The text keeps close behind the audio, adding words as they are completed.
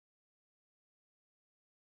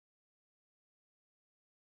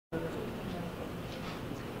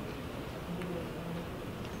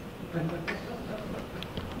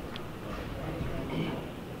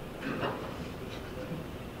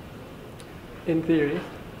In theory.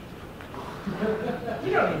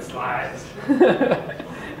 You don't need slides.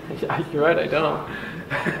 Yeah, you're right, I don't.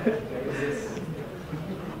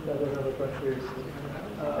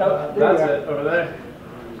 That's it, over there.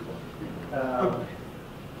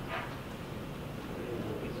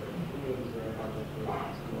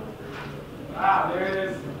 There it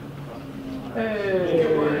is.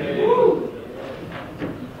 Hey.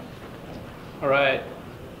 All right.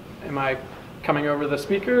 Am I coming over the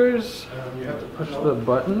speakers? You have to Push the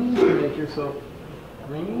button to make yourself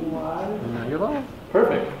green. And now you're live.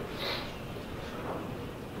 Perfect.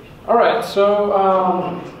 All right, so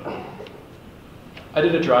I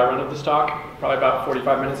did a dry run of this talk probably about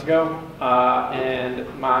 45 minutes ago, and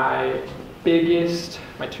my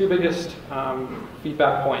two biggest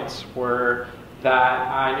feedback points were that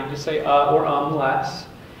I needed to say or less,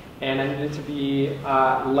 and I needed to be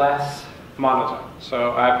less monotone.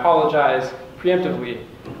 So I apologize preemptively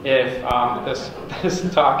if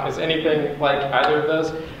this talk is anything like either of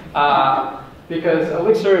those, because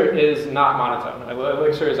Elixir is not monotone.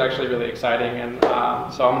 Elixir is actually really exciting, and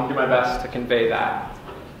so I'm going to do my best to convey that.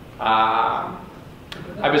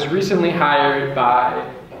 I was recently hired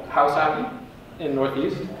by House Happy in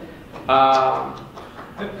Northeast.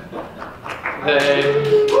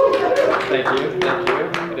 Thank you.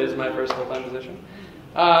 It is my first full-time position.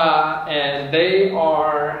 And they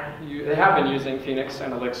have been using Phoenix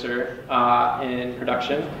and Elixir in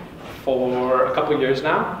production for a couple of years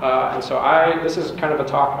now. And so this is kind of a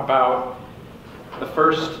talk about the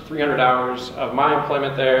first 300 hours of my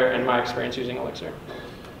employment there and my experience using Elixir.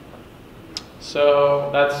 So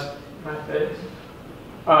that's my face.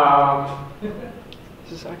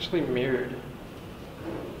 This is actually mirrored.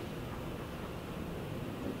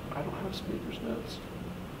 I don't have speaker's notes.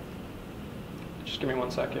 Just give me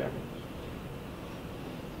 1 sec here.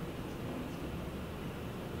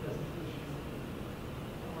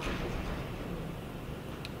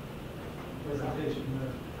 Presentation.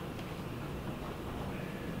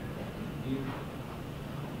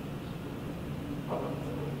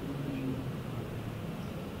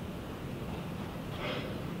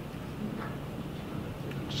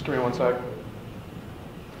 Just give me 1 sec.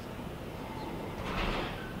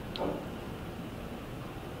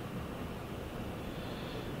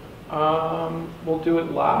 We'll do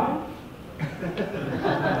it live.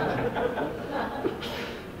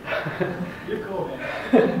 You're cool,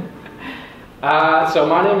 man. So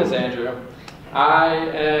my name is Andrew. I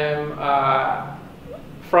am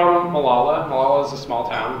from Malala. Malala is a small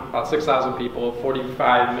town, about 6,000 people,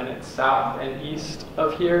 45 minutes south and east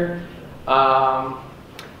of here.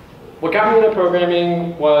 What got me into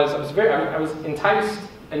programming was I was enticed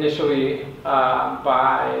initially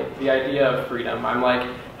by the idea of freedom. I'm like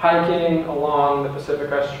hiking along the Pacific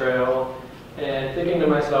Crest Trail and thinking to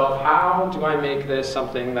myself, how do I make this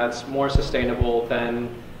something that's more sustainable than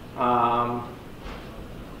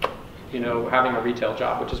having a retail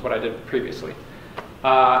job, which is what I did previously.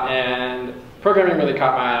 And programming really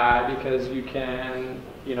caught my eye because you can,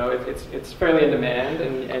 it's fairly in demand,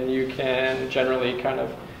 and you can generally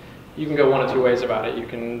you can go one of two ways about it. You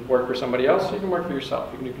can work for somebody else, or you can work for yourself.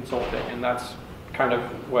 You can do consulting, and that's kind of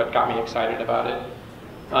what got me excited about it.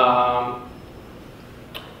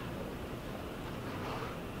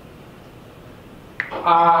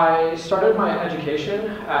 I started my education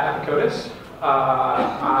at Accuardi.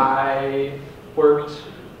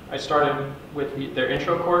 I started with their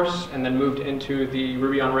intro course and then moved into the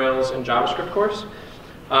Ruby on Rails and JavaScript course.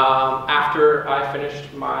 After I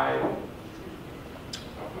finished my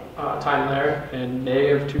time there in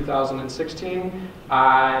May of 2016,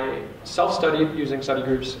 I self-studied using study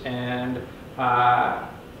groups and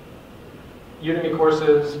Udemy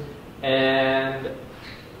courses, and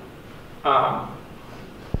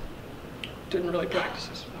didn't really practice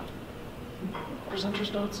this without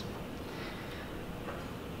presenters' notes.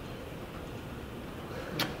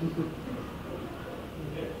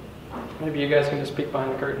 Maybe you guys can just peek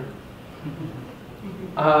behind the curtain.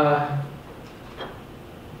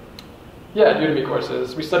 Yeah, Udemy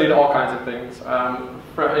courses. We studied all kinds of things,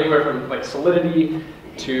 anywhere from like Solidity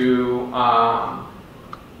to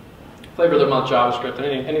flavor of the month JavaScript, and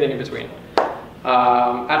anything in between.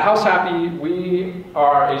 At House Happy, we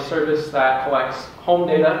are a service that collects home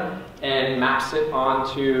data and maps it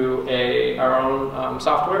onto our own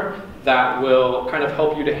software that will kind of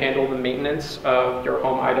help you to handle the maintenance of your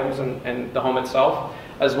home items and the home itself,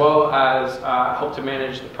 as well as help to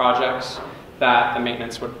manage the projects that the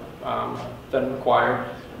maintenance would then require.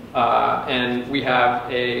 And we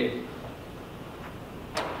have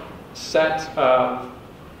set of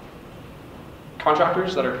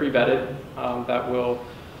contractors that are pre-vetted that will,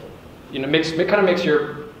 kind of makes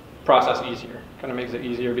your process easier. Kind of makes it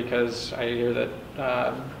easier because I hear that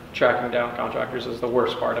tracking down contractors is the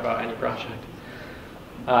worst part about any project.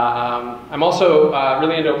 I'm also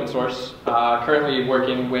really into open source. Currently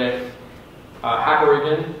working with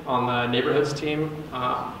Accuardi on the neighborhoods team.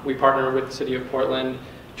 We partner with the city of Portland,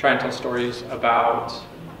 try and tell stories about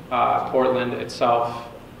Portland itself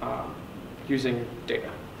using data.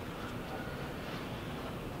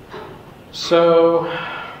 So,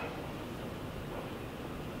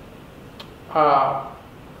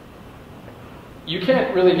 you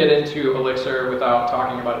can't really get into Elixir without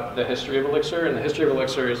talking about the history of Elixir, and the history of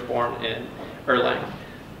Elixir is born in Erlang.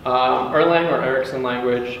 Erlang, or Ericsson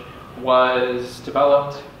language, was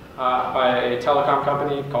developed by a telecom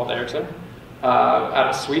company called Ericsson out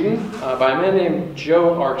of Sweden by a man named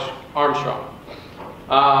Joe Armstrong.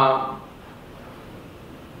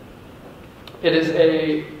 It is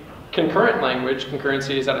a concurrent language.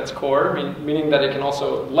 Concurrency is at its core, meaning that it can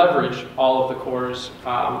also leverage all of the cores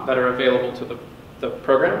that are available to the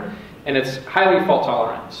program, and it's highly fault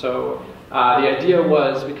tolerant. So the idea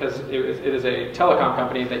was, because it is a telecom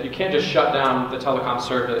company, that you can't just shut down the telecom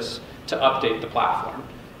service to update the platform.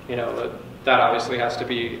 That obviously has to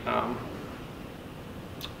be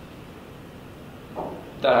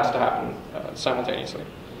that has to happen simultaneously.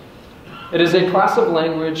 It is a class of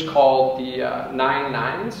language called the 9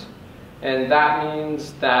 nines, and that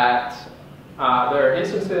means that there are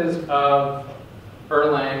instances of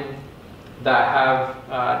Erlang that have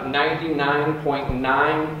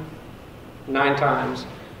 99.99 times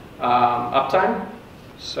uptime,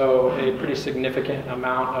 so a pretty significant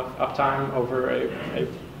amount of uptime over a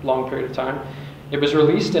long period of time. It was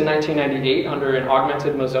released in 1998 under an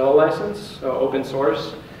augmented Mozilla license, so open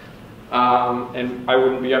source. And I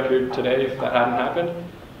wouldn't be up here today if that hadn't happened.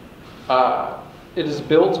 It is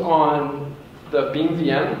built on the Beam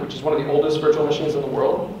VM, which is one of the oldest virtual machines in the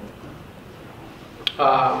world. It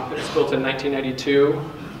was built in 1992,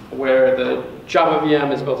 where the Java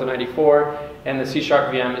VM is built in 94, and the C#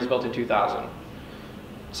 VM is built in 2000.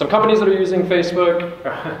 Some companies that are using some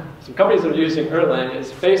companies that are using Erlang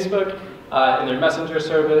is Facebook in their messenger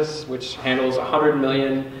service, which handles 100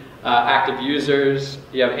 million active users.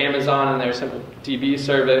 You have Amazon in their simple DB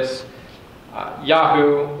service.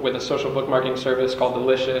 Yahoo with a social bookmarking service called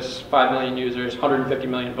Delicious, 5 million users, 150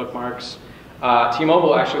 million bookmarks.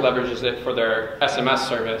 T-Mobile actually leverages it for their SMS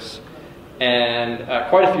service, and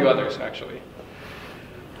quite a few others actually.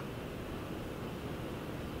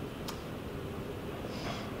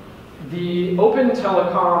 The Open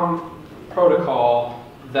Telecom Protocol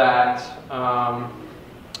that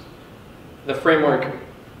the framework,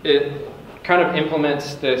 it kind of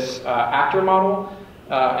implements this actor model,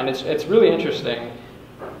 and it's really interesting.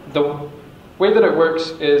 The way that it works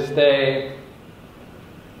is they,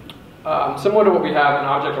 similar to what we have in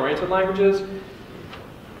object-oriented languages,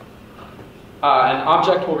 an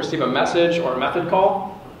object will receive a message or a method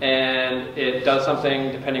call, and it does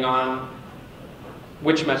something depending on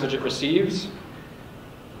which message it receives.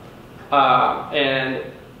 And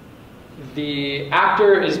the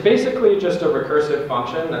actor is basically just a recursive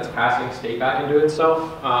function that's passing state back into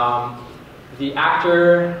itself. The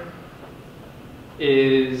actor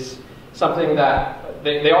is something that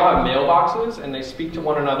they all have mailboxes, and they speak to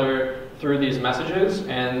one another through these messages,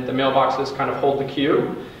 and the mailboxes kind of hold the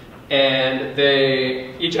queue. And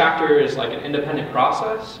each actor is like an independent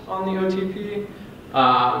process on the OTP.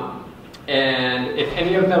 And if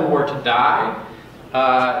any of them were to die,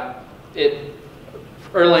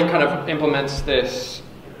 Erlang kind of implements this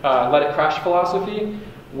let it crash philosophy,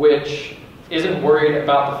 which isn't worried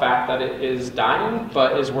about the fact that it is dying,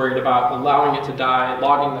 but is worried about allowing it to die,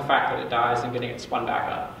 logging the fact that it dies, and getting it spun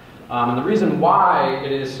back up. And the reason why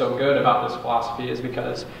it is so good about this philosophy is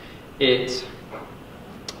because it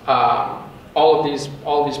all of these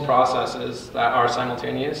processes that are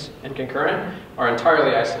simultaneous and concurrent are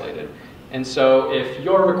entirely isolated. And so if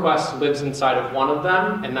your request lives inside of one of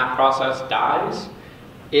them and that process dies,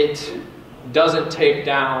 it doesn't take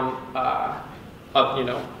down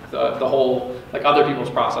the whole, like other people's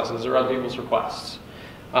processes or other people's requests.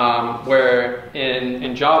 Where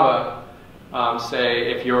in Java,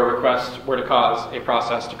 say if your request were to cause a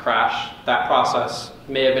process to crash, that process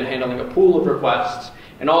may have been handling a pool of requests,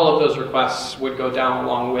 and all of those requests would go down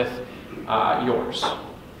along with yours.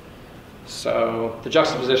 So the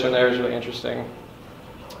juxtaposition there is really interesting.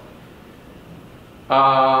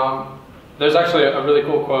 There's actually a really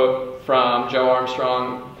cool quote from Joe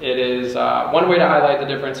Armstrong. It is one way to highlight the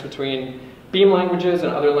difference between Beam languages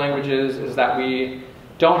and other languages is that we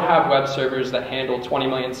don't have web servers that handle 20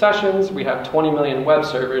 million sessions. We have 20 million web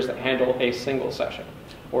servers that handle a single session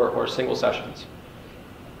or single sessions.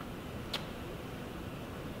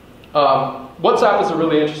 WhatsApp is a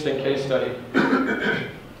really interesting case study.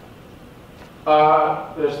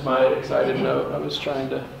 There's my excited note. I was trying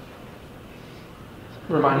to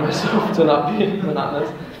remind myself to not be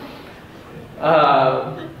monotonous.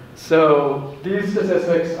 So these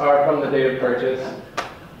statistics are from the date of purchase.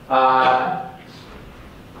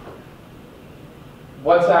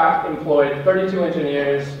 WhatsApp employed 32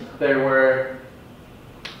 engineers. There were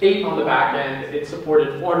 8 on the back end. It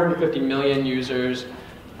supported 450 million users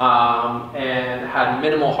and had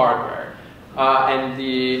minimal hardware. And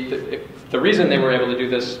the reason they were able to do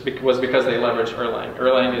this was because they leveraged Erlang.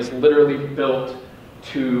 Erlang is literally built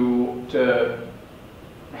to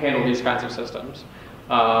handle these kinds of systems.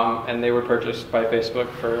 And they were purchased by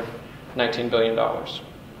Facebook for $19 billion.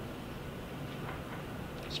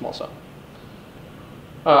 Small sum.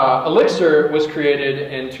 Elixir was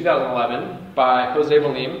created in 2011 by Jose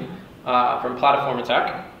Valim from Plataforma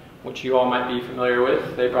Tech, which you all might be familiar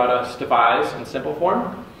with. They brought us Devise in simple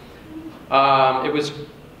form. It was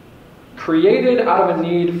created out of a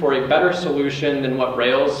need for a better solution than what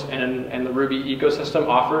Rails and the Ruby ecosystem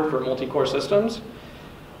offered for multi-core systems.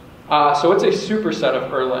 So it's a superset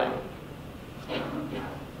of Erlang.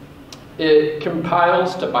 It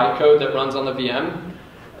compiles to bytecode that runs on the VM.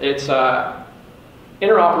 It's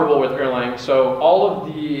interoperable with Erlang, so all of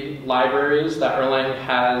the libraries that Erlang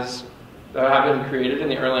has that have been created in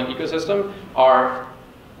the Erlang ecosystem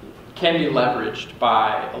can be leveraged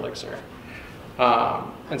by Elixir.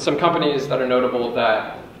 And some companies that are notable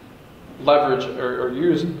that leverage or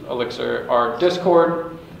use Elixir are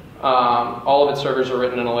Discord. All of its servers are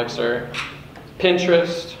written in Elixir.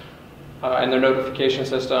 Pinterest and their notification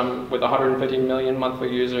system with 150 million monthly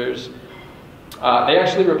users. They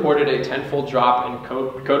actually reported a tenfold drop in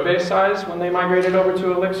code base size when they migrated over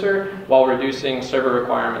to Elixir, while reducing server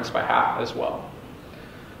requirements by half as well.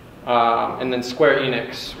 And then Square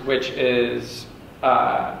Enix, which is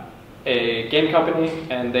a game company,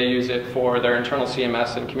 and they use it for their internal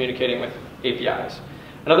CMS and communicating with APIs.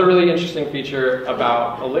 Another really interesting feature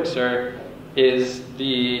about Elixir is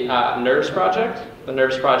the Nerves project. The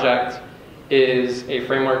Nerves project is a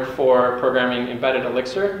framework for programming embedded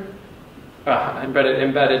Elixir.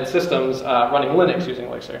 Embedded systems running Linux using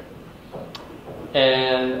Elixir.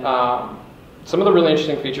 And some of the really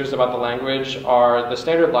interesting features about the language are the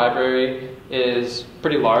standard library is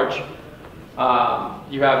pretty large.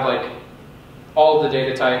 You have like all of the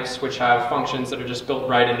data types, which have functions that are just built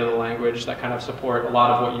right into the language that kind of support a lot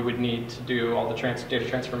of what you would need to do all the data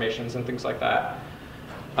transformations and things like that.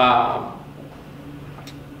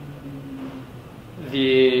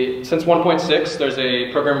 Since 1.6, there's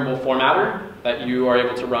a programmable formatter that you are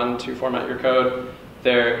able to run to format your code.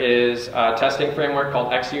 There is a testing framework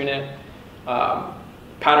called XUnit,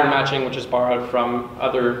 pattern matching, which is borrowed from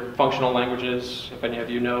other functional languages. If any of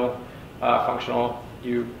you know functional,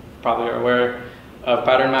 you probably are aware of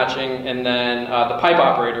pattern matching. And then the pipe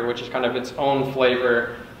operator, which is kind of its own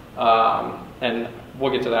flavor. And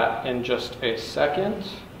we'll get to that in just a second.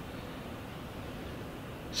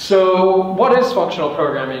 So what is functional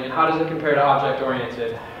programming and how does it compare to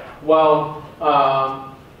object-oriented? Well,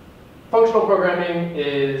 functional programming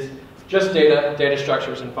is just data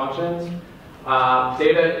structures and functions.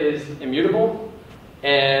 Data is immutable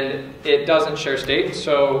and it doesn't share state.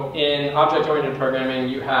 So in object-oriented programming,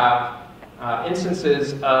 you have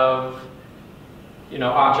instances of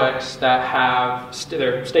objects that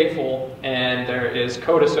they're stateful, and there is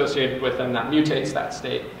code associated with them that mutates that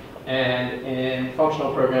state. And in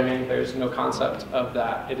functional programming, there's no concept of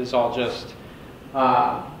that. It is all just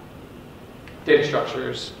data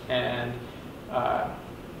structures and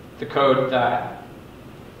the code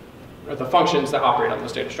or the functions that operate on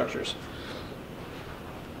those data structures.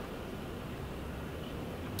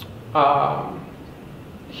 I'll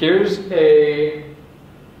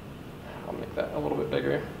make that a little bit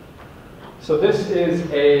bigger. So this is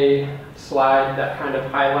a slide that kind of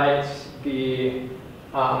highlights the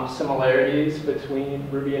similarities between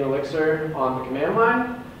Ruby and Elixir on the command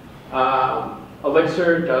line.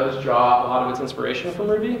 Elixir does draw a lot of its inspiration from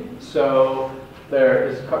Ruby, so there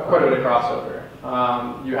is quite a bit of crossover.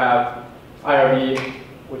 You have IRB,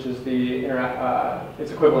 which is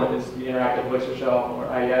its equivalent is the interactive Elixir shell, or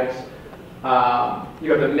IEX.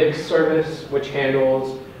 You have the mix service, which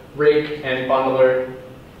handles rake and bundler,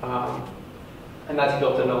 and that's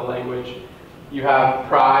built into the language. You have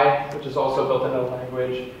pry, which is also built into the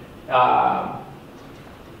language.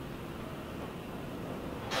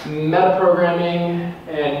 Metaprogramming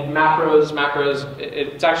and macros.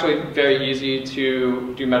 It's actually very easy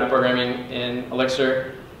to do metaprogramming in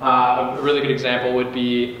Elixir. A really good example would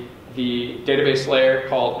be the database layer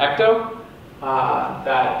called Ecto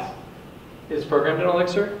that is programmed in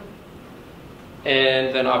Elixir.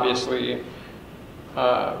 And then obviously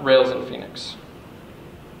Rails and Phoenix.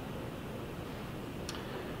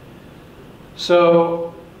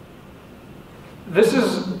 So this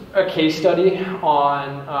is a case study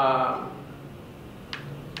on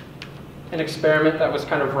an experiment that was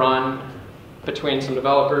kind of run between some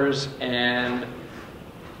developers and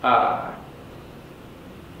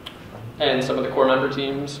some of the core member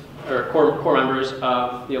teams, or core members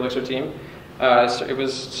of the Elixir team. So it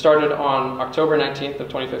was started on October 19th of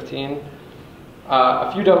 2015.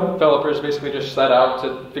 A few developers basically just set out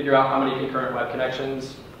to figure out how many concurrent web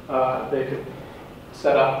connections they could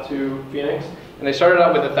set up to Phoenix. And they started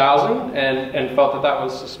out with 1,000 and felt that that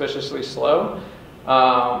was suspiciously slow.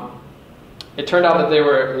 It turned out that they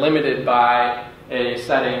were limited by a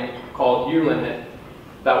setting called ulimit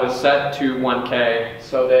that was set to 1K.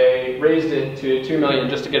 So they raised it to 2 million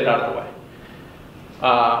just to get it out of the way.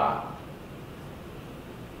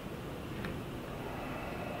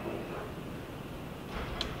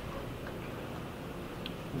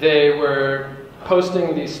 They were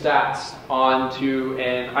posting these stats onto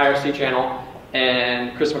an IRC channel,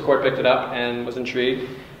 and Chris McCord picked it up and was intrigued.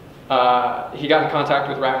 He got in contact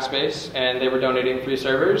with Rackspace, and they were donating free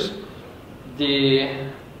servers. The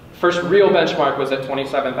first real benchmark was at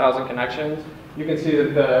 27,000 connections. You can see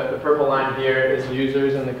that the purple line here is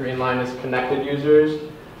users, and the green line is connected users.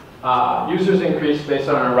 Users increased based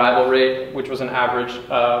on an arrival rate, which was an average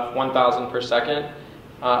of 1,000 per second.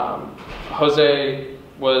 Jose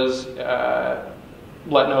was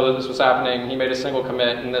let know that this was happening. He made a single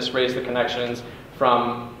commit, and this raised the connections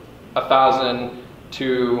from 1,000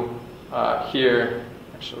 to here,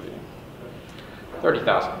 actually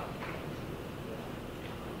 30,000.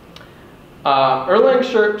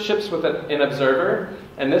 Erlang ships with an observer,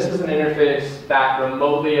 and this is an interface that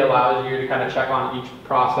remotely allows you to kind of check on each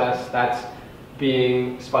process that's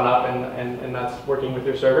being spun up and that's working with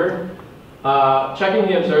your server. Checking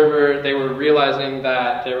the observer, they were realizing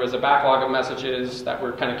that there was a backlog of messages that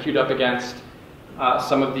were kind of queued up against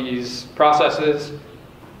some of these processes.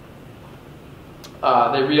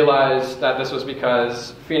 They realized that this was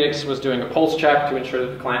because Phoenix was doing a pulse check to ensure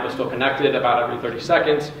that the client was still connected about every 30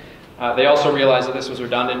 seconds. They also realized that this was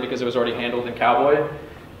redundant because it was already handled in Cowboy.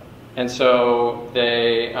 And so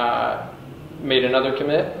they made another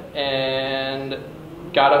commit and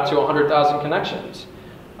got up to 100,000 connections.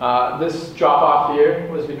 This drop off here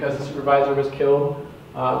was because the supervisor was killed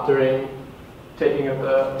during taking of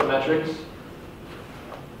the metrics.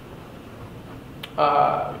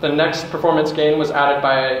 The next performance gain was added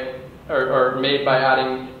by, or made by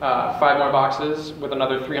adding 5 more boxes with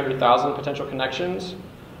another 300,000 potential connections.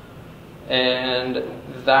 And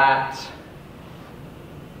that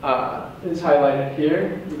is highlighted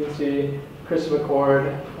here. You can see Chris McCord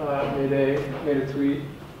made a tweet,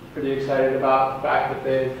 pretty excited about the fact that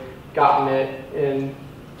they've gotten it in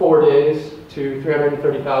 4 days to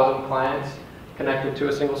 330,000 clients connected to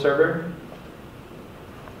a single server.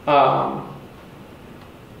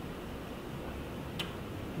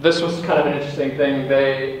 This was kind of an interesting thing.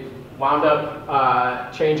 They wound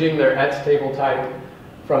up changing their ETS table type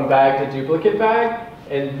from bag to duplicate bag,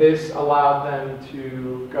 and this allowed them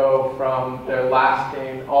to go from their last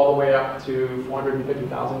gain all the way up to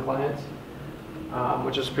 450,000 clients,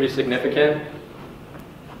 which is pretty significant.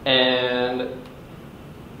 And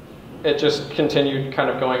it just continued kind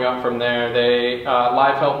of going up from there. They,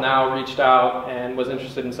 Live Help Now reached out and was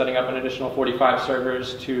interested in setting up an additional 45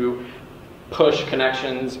 servers to push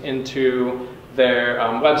connections into their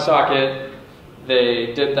WebSocket.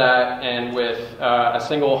 They did that, and with a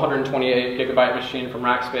single 128 gigabyte machine from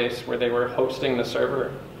Rackspace where they were hosting the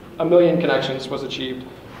server, 1 million connections was achieved.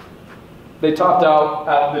 They topped out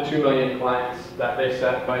at the 2 million clients that they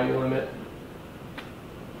set by ulimit,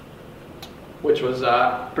 which was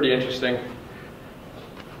pretty interesting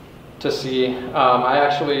to see. I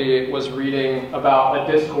actually was reading about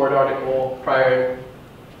a Discord article prior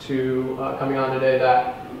to coming on today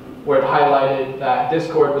where it highlighted that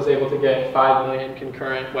Discord was able to get 5 million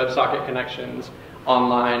concurrent WebSocket connections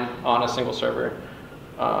online on a single server.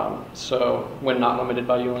 So when not limited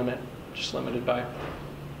by ulimit, just limited by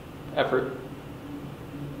effort.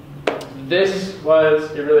 This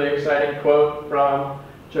was a really exciting quote from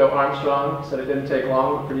Joe Armstrong. Said it didn't take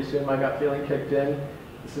long, but pretty soon my gut feeling kicked in.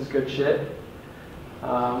 This is good shit.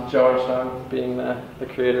 Joe Armstrong being the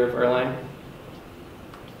creator of Erlang.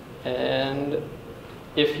 And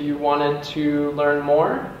if you wanted to learn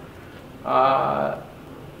more,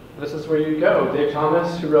 this is where you go. Dave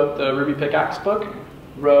Thomas, who wrote the Ruby Pickaxe book,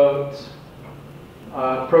 wrote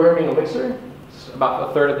Programming Elixir. It's about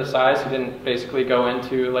a third of the size. He didn't basically go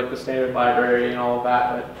into like the standard library and all of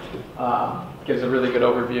that, but gives a really good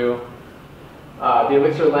overview.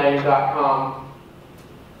 TheElixirLang.com,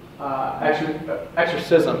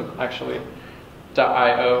 Exorcism, actually,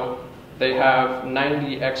 .io. They have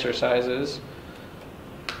 90 exercises.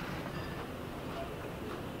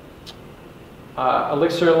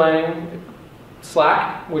 Elixir Lang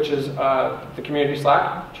Slack, which is the community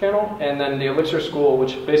Slack channel, and then the Elixir School,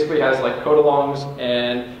 which basically has like code-alongs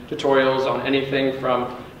and tutorials on anything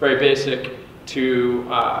from very basic to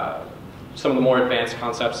some of the more advanced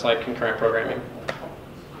concepts like concurrent programming.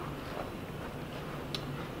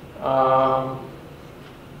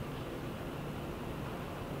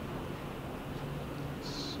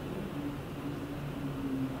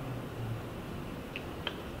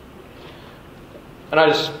 And I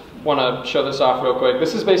just want to show this off real quick.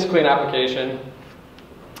 This is basically an application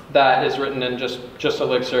that is written in just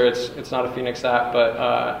Elixir. It's not a Phoenix app,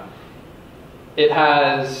 but it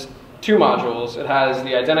has two modules. It has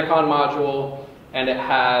the Identicon module, and it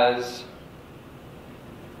has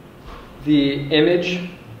the image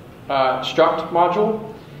struct module.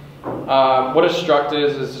 What a struct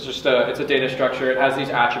is just it's a data structure. It has these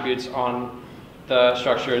attributes on the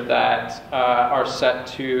structure that are set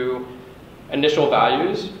to initial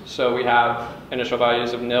values. So we have initial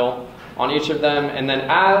values of nil on each of them, and then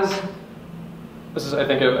this is I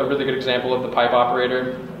think a really good example of the pipe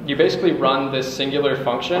operator. You basically run this singular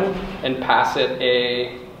function and pass it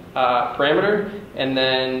a parameter, and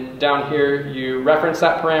then down here you reference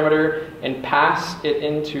that parameter and pass it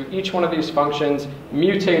into each one of these functions,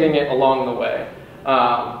 mutating it along the way,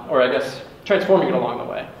 or I guess transforming it along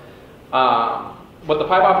the way. What the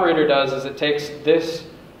pipe operator does is it takes this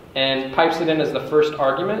and pipes it in as the first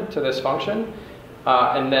argument to this function,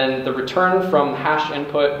 and then the return from hash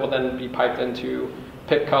input will then be piped into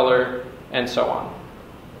pick color and so on.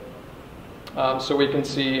 So we can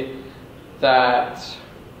see that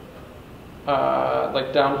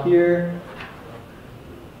like down here,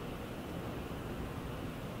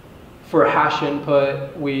 for hash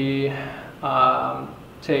input, we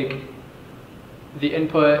take the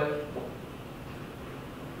input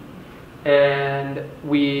and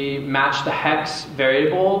we match the hex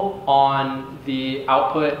variable on the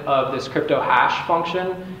output of this crypto hash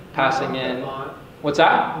function, passing in. What's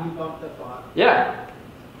that? Can you bump the font? Yeah.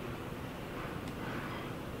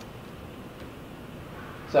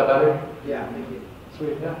 Is that better? Yeah, thank you.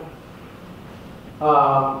 Sweet, yeah.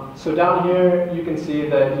 So down here, you can see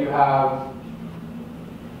that you're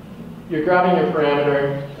grabbing your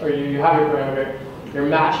parameter, or you have your parameter, you're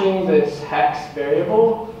matching this hex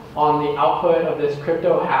variable on the output of this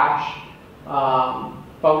crypto hash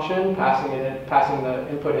function, passing the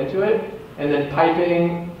input into it, and then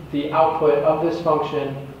piping the output of this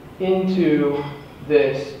function into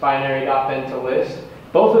this binary.ben-to-list.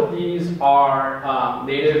 Both of these are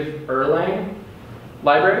native Erlang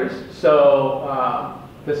libraries, so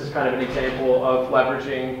this is kind of an example of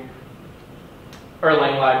leveraging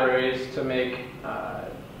Erlang libraries to make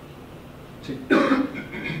to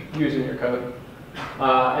use in your code.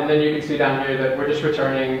 And then you can see down here that we're just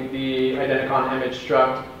returning the Identicon image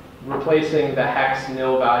struct, replacing the hex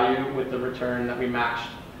nil value with the return that we matched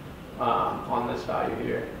on this value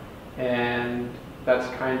here. And that's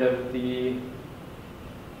kind of the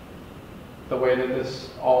way that this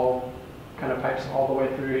all kind of pipes all the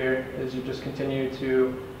way through here, is you just continue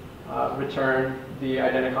to return the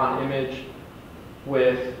Identicon image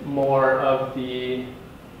with more of the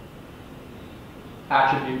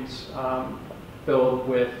attributes filled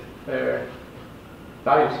with their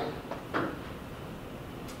values.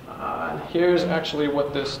 Here's actually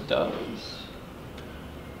what this does.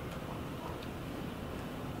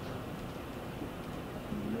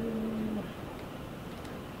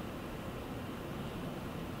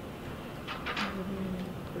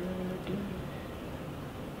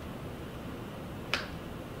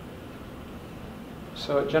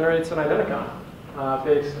 So it generates an Identicon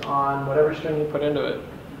based on whatever string you put into it.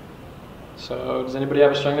 So does anybody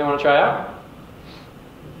have a string they want to try out?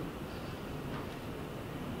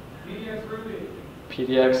 PDX.rb.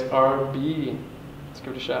 PDX.rb. Let's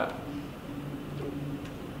give it a shot.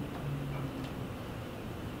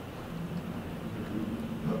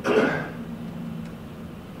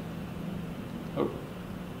 Oh.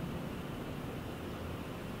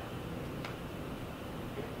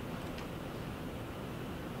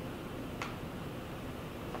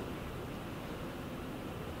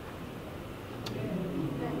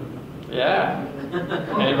 Yeah.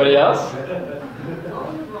 Anybody else?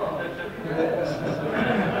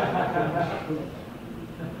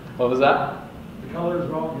 What was that? The color is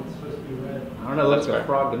wrong, it's supposed to be red. I don't know, it looks like a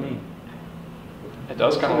frog to me. It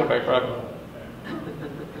does kind of look like frog.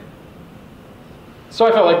 So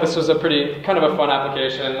I felt like this was a pretty kind of a fun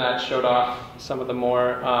application that showed off some of the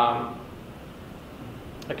more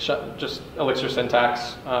just Elixir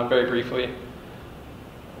syntax very briefly.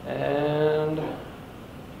 And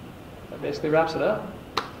that basically wraps it up.